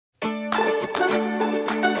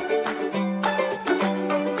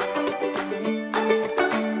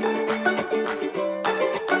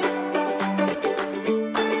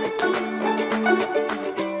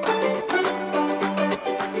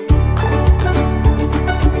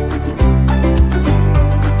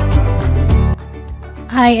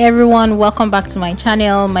Hi everyone, welcome back to my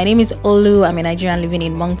channel. My name is Olu. I'm a Nigerian living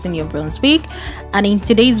in Moncton, New Brunswick, and in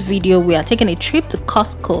today's video we are taking a trip to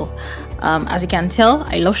Costco. As you can tell,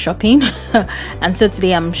 I love shopping and so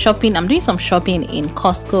today I'm doing some shopping in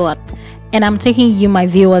Costco, and I'm taking you, my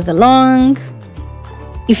viewers, along.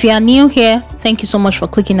 If you are new here, thank you so much for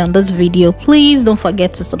clicking on this video. Please don't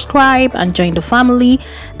forget to subscribe and join the family.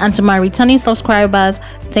 And to my returning subscribers,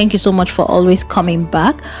 thank you so much for always coming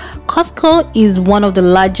back. Costco is one of the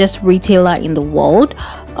largest retailer in the world,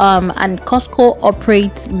 and Costco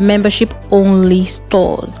operates membership only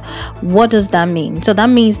stores. What does that mean? So that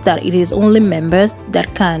means that it is only members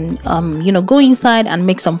that can go inside and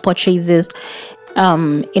make some purchases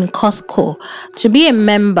in Costco. To be a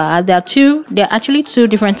member, there are actually two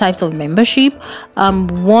different types of membership.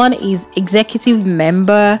 One is executive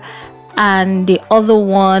member and the other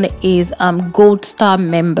one is gold star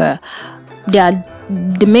member.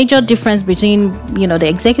 The major difference between the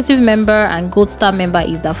executive member and gold star member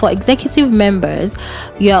is that for executive members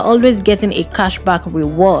you are always getting a cashback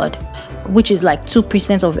reward, which is like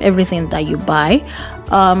 2% of everything that you buy,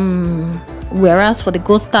 whereas for the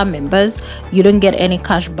gold star members you don't get any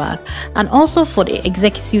cash back. And also for the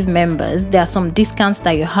executive members, there are some discounts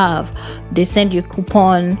that you have. They send you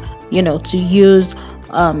coupon to use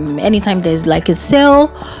anytime there's like a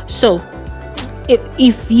sale. So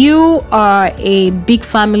if you are a big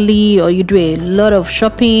family or you do a lot of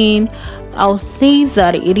shopping, I'll say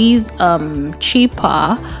that it is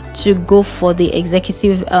cheaper to go for the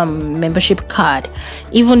executive membership card,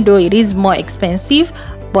 even though it is more expensive.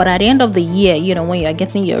 But at the end of the year, when you are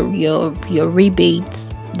getting your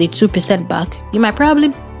rebates, the 2% back, you might probably,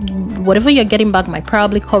 whatever you're getting back might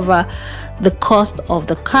probably cover the cost of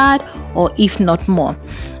the card, or if not more.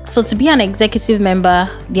 So to be an executive member,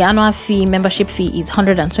 the annual membership fee is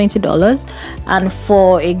 $120, and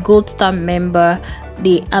for a gold star member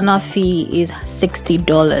the annual fee is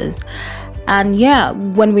 $60. And yeah,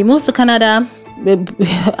 when we moved to Canada,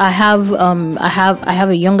 I have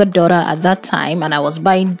a younger daughter at that time, and I was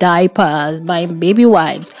buying diapers, buying baby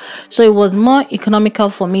wipes, so it was more economical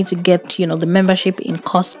for me to get the membership in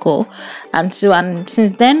Costco. And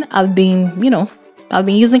since then I've been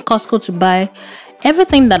using Costco to buy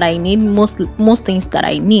everything that I need, most things that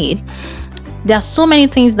I need. There are so many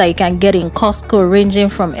things that you can get in Costco, ranging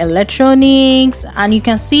from electronics, and you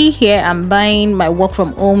can see here I'm buying my work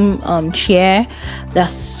from home chair.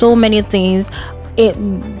 There's so many things.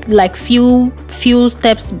 Like few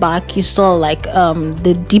steps back you saw like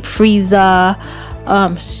the deep freezer,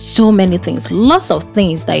 so many things, lots of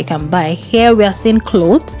things that you can buy. Here we are seeing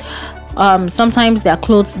clothes. Sometimes their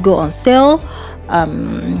clothes go on sale.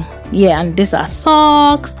 And these are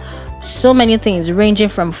socks. So many things ranging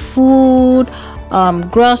from food,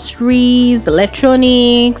 groceries,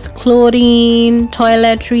 electronics, clothing,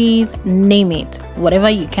 toiletries, name it, whatever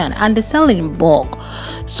you can. And they sell in bulk,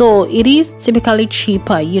 so it is typically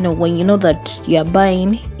cheaper when you know that you are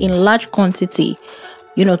buying in large quantity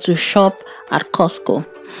to shop at Costco.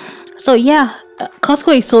 So yeah,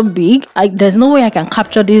 Costco is so big, there's no way I can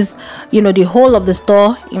capture this the whole of the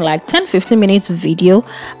store in like 10-15 minutes video.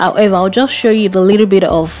 However, I'll just show you the little bit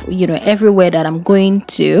of everywhere that I'm going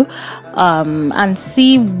to and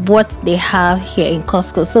see what they have here in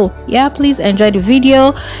Costco. So yeah, please enjoy the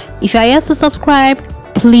video. If you are yet to subscribe,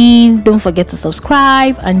 please don't forget to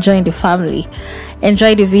subscribe and join the family.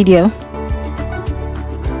 Enjoy the video.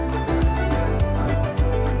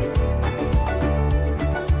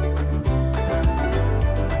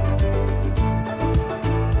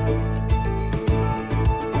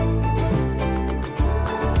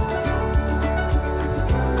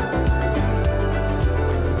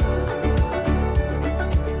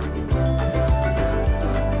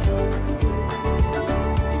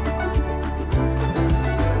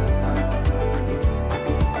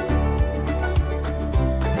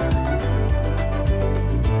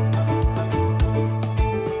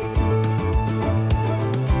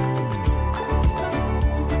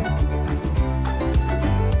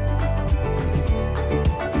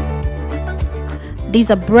 These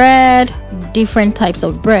are bread, different types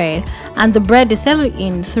of bread, and the bread they sell it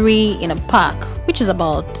in 3 in a pack, which is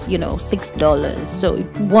about $6. So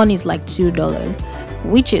one is like $2,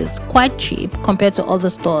 which is quite cheap compared to other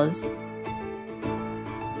stores.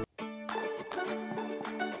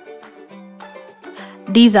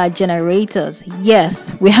 These are generators.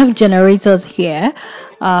 Yes, we have generators here.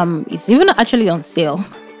 It's even actually on sale.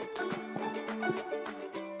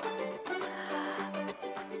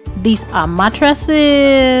 These are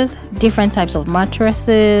mattresses, different types of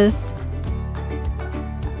mattresses.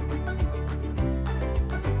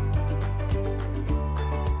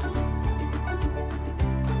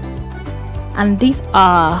 and these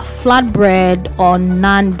are flatbread or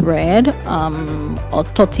naan bread, or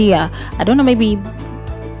tortilla. I don't know, maybe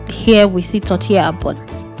here we see tortilla, but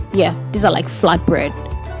yeah, these are like flatbread.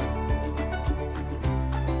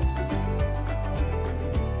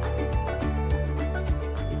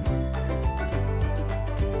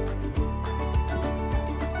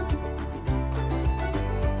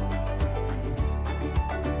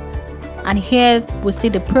 And here we see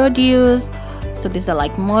the produce. So these are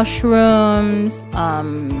like mushrooms,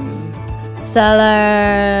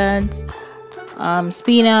 salads,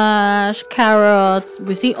 spinach, carrots.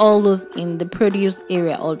 We see all those in the produce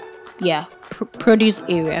area, or yeah, produce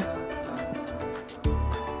area.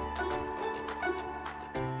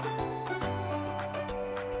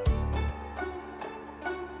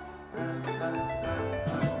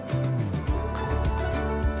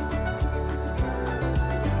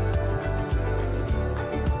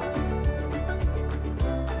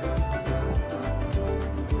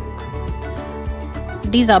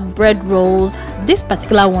 These are bread rolls. This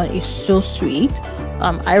particular one is so sweet.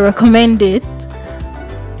 I recommend it.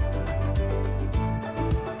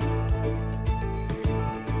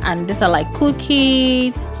 And these are like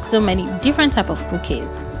cookies, so many different type of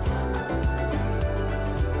cookies.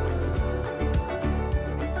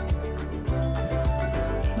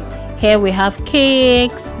 Here we have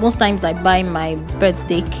cakes. Most times I buy my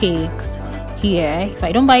birthday cakes here. If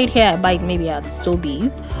I don't buy it here, I buy it maybe at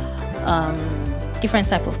Sobeys. Different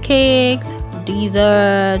type of cakes,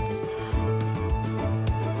 desserts.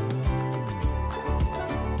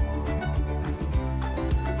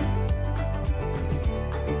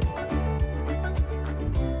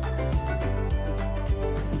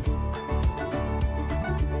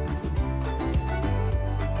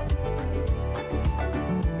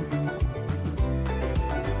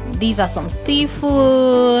 These are some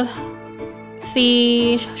seafood,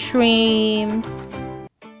 fish, shrimps.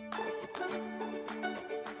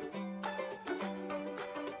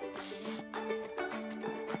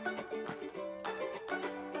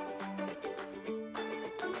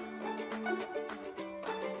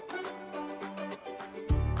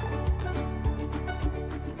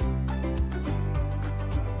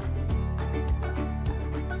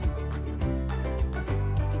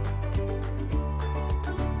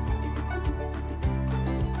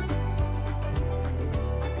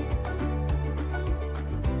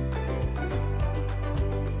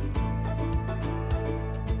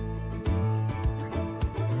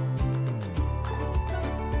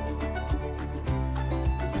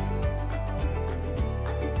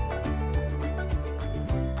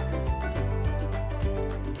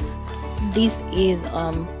 This is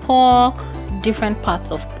pork, different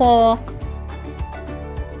parts of pork.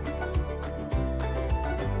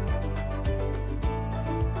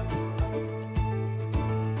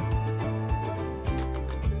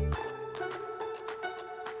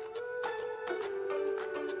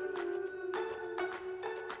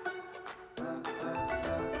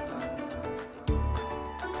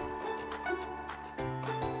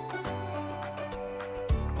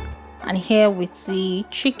 And here we see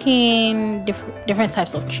chicken, different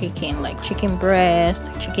types of chicken, like chicken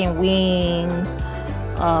breast, chicken wings,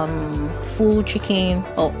 full chicken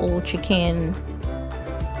or old chicken,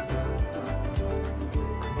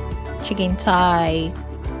 chicken thigh,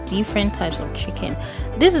 different types of chicken.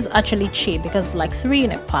 This is actually cheap because it's like 3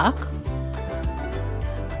 in a pack.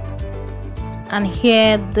 And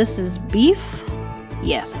here this is beef.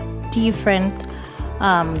 Yes, different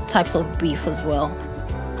types of beef as well.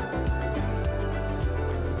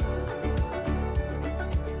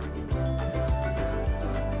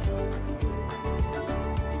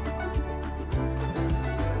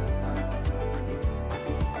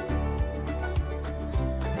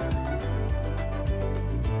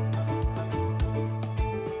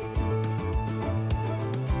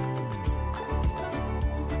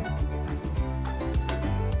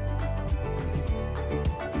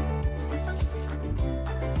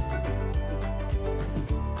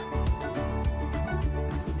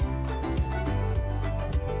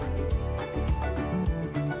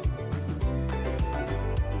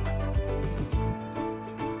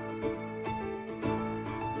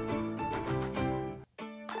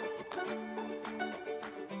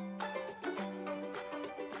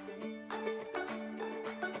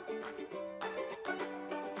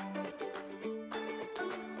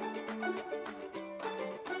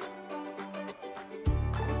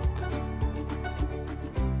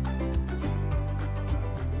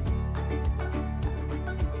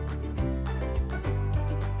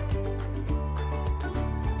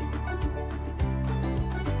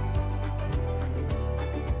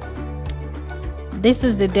 This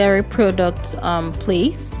is the dairy product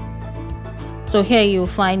place. So here you'll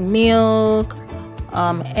find milk,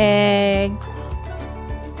 egg,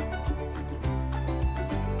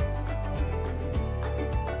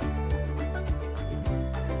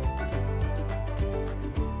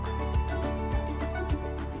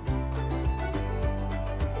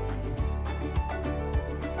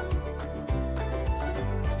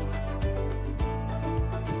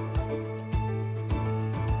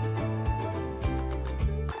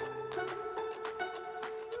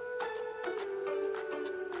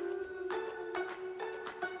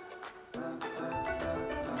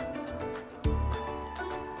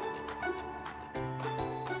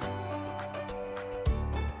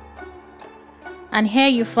 and here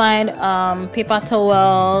you find paper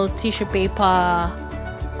towel, tissue paper,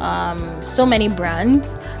 so many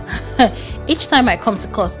brands. Each time I come to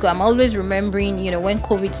Costco, I'm always remembering, you know, when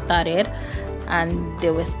COVID started and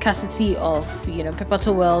there was scarcity of, you know, paper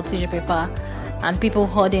towel, tissue paper, and people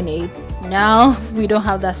hoarding it. Now we don't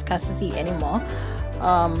have that scarcity anymore,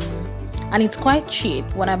 and it's quite cheap.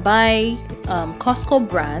 When I buy Costco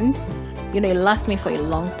brands, you know, it lasts me for a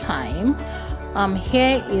long time.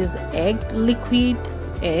 Here is egg, liquid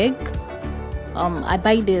egg. I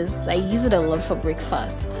buy this, I use it a lot for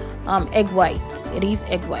breakfast. Egg white, it is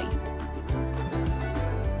egg white.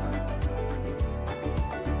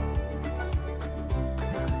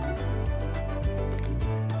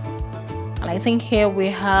 And I think here we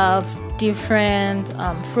have different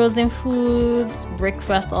frozen foods,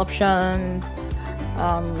 breakfast options,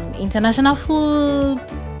 international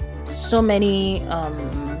foods, so many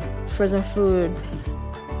frozen food.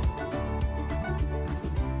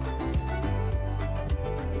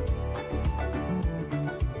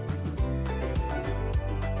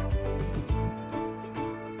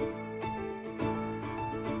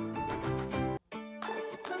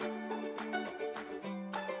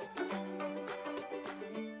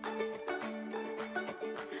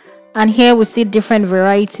 And here we see different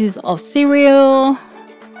varieties of cereal.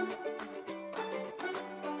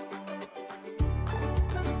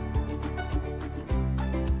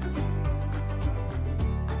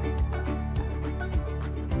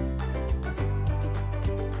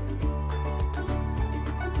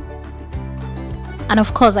 And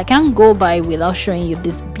of course, I can't go by without showing you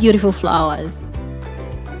these beautiful flowers.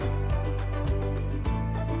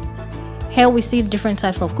 Here we see different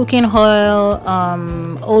types of cooking oil,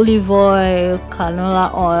 olive oil,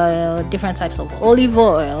 canola oil, different types of olive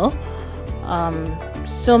oil,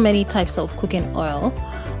 so many types of cooking oil.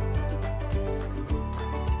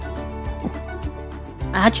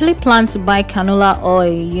 I actually plan to buy canola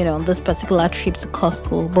oil, you know, on this particular trip to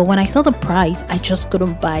Costco, but when I saw the price, I just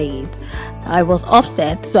couldn't buy it. I was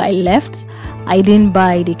upset, so I left. I didn't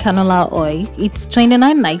buy the canola oil. It's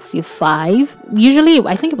 $29.95. Usually,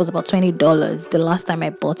 I think it was about $20 the last time I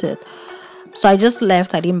bought it. So I just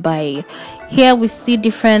left. I didn't buy it. Here we see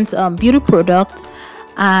different beauty products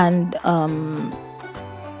and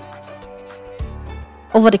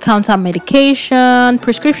over-the-counter medication,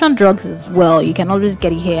 prescription drugs as well. You can always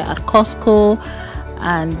get it here at Costco.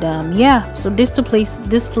 And yeah, so this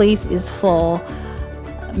place is for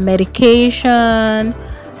medication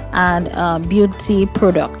and beauty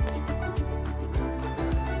products.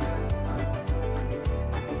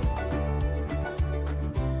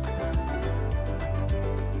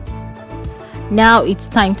 Now it's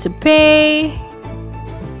time to pay.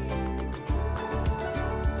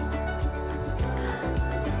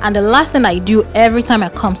 And the last thing I do every time I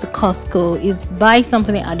come to Costco is buy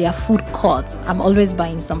something at their food court. I'm always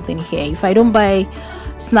buying something here. If I don't buy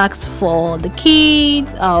snacks for the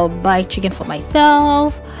kids, I'll buy chicken for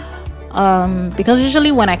myself. Because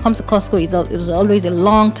usually when I come to Costco, it was always a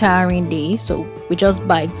long, tiring day. So we just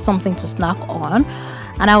buy something to snack on.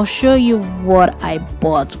 And I'll show you what I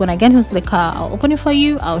bought. When I get into the car, I'll open it for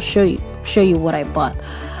you. I'll show you what I bought.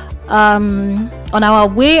 On our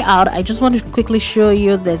way out, I just want to quickly show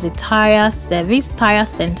you there's a tire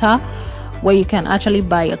center where you can actually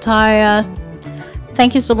buy your tires.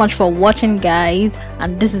 Thank you so much for watching, guys,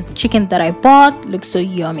 and this is the chicken that I bought. Looks so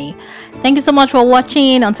yummy. Thank you so much for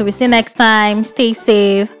watching. Until we see you next time, stay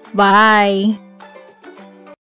safe. Bye.